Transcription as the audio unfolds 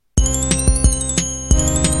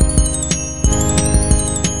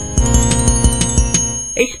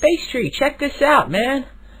Hey, Space Tree, check this out, man.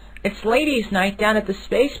 It's ladies' night down at the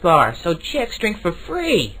Space Bar, so chicks drink for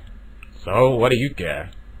free. So, what do you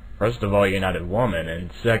care? First of all, you're not a woman,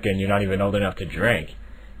 and second, you're not even old enough to drink.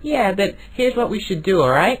 Yeah, but here's what we should do,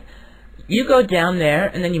 alright? You go down there,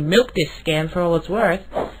 and then you milk this scam for all it's worth,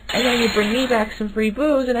 and then you bring me back some free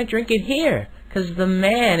booze, and I drink it here. 'Cause the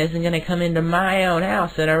man isn't gonna come into my own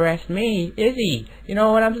house and arrest me, is he? You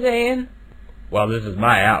know what I'm saying? Well, this is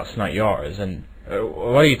my house, not yours, and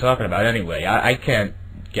what are you talking about anyway? I can't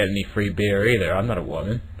get any free beer either. I'm not a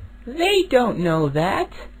woman. They don't know that.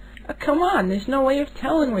 Come on, there's no way of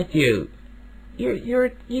telling with you.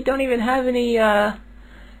 You don't even have any,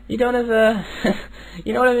 you don't have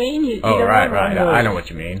you know what I mean? You don't right, have I know what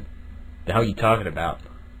you mean. The hell are you talking about?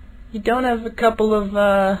 You don't have a couple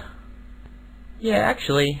of, yeah,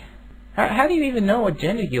 actually, how do you even know what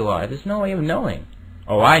gender you are? There's no way of knowing.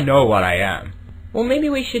 Oh, I know what I am. Well, maybe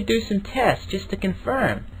we should do some tests just to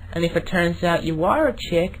confirm. And if it turns out you are a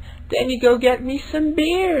chick, then you go get me some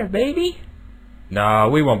beer, baby. No,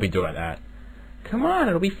 we won't be doing that. Come on,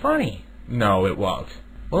 it'll be funny. No, it won't.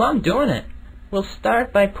 Well, I'm doing it. We'll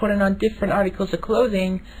start by putting on different articles of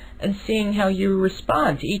clothing and seeing how you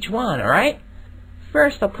respond to each one, alright?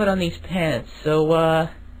 First, I'll put on these pants. So,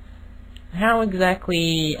 how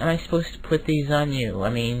exactly am I supposed to put these on you? I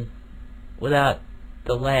mean, without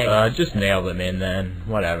the legs. Just nail them in then.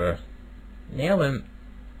 Whatever. Nail them?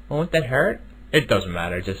 Won't that hurt? It doesn't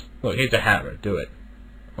matter. Just, look, here's a hammer. Do it.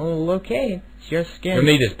 Oh, okay. It's your skin. You'll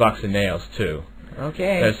need this box of nails, too.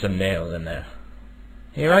 Okay. There's some nails in there.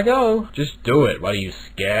 Here I go. Just do it. What, are you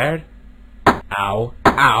scared? Ow.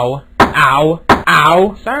 Ow. Ow.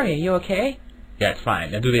 Ow. Sorry, are you okay? Yeah, it's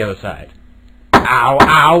fine. Now do the other side. Ow.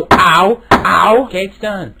 Ow. Ow. Ow. Okay, it's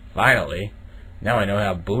done. Finally. Now I know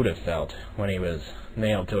how Buddha felt when he was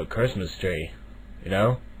nailed to a Christmas tree. You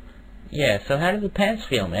know? Yeah, so how did the pants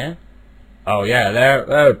feel, man? Oh, yeah,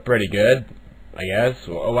 they're pretty good, I guess.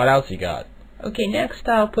 What else you got? Okay, next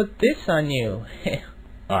I'll put this on you.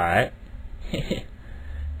 Alright.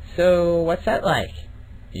 So, what's that like?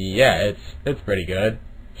 Yeah, it's pretty good.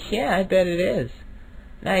 Yeah, I bet it is.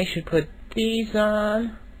 Now you should put these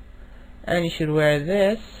on, and you should wear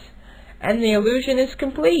this, and the illusion is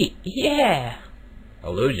complete. Yeah!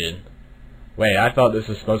 Illusion? Wait, I thought this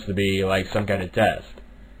was supposed to be like some kind of test.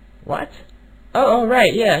 What? Oh,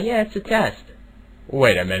 right, yeah, it's a test.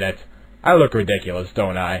 Wait a minute. I look ridiculous,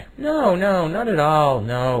 don't I? No, not at all,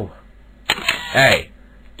 no. Hey,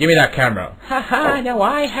 give me that camera. Haha, now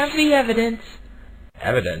I have the evidence.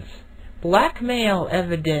 Evidence? Blackmail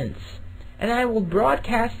evidence. And I will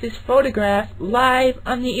broadcast this photograph live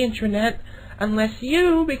on the intranet unless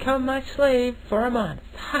you become my slave for a month.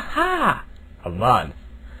 Ha! A month?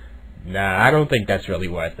 Nah, I don't think that's really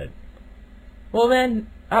worth it. Well then,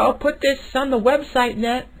 I'll put this on the website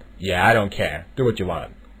net. Yeah, I don't care. Do what you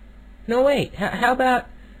want. No, wait. How about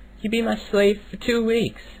you be my slave for 2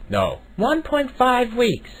 weeks? No. 1.5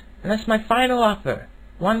 weeks. And that's my final offer.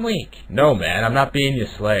 1 week. No, man. I'm not being your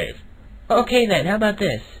slave. Okay then, how about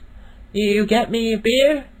this? You get me a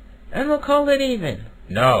beer, and we'll call it even.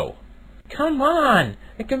 No. Come on.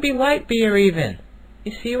 It can be light beer even.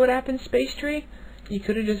 You see what happened, Space Tree? You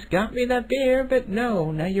could have just got me that beer, but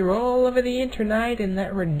no. Now you're all over the internet in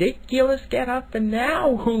that ridiculous get-up, and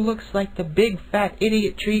now who looks like the big fat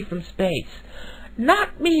idiot tree from space?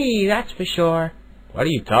 Not me, that's for sure. What are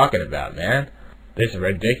you talking about, man? This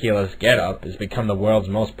ridiculous get-up has become the world's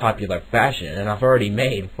most popular fashion, and I've already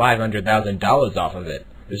made $500,000 off of it.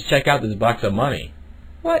 Just check out this box of money.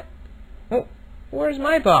 What? Oh, where's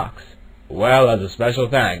my box? Well, as a special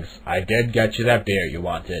thanks, I did get you that beer you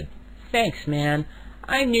wanted. Thanks, man.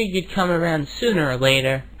 I knew you'd come around sooner or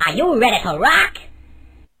later. Are you ready to rock?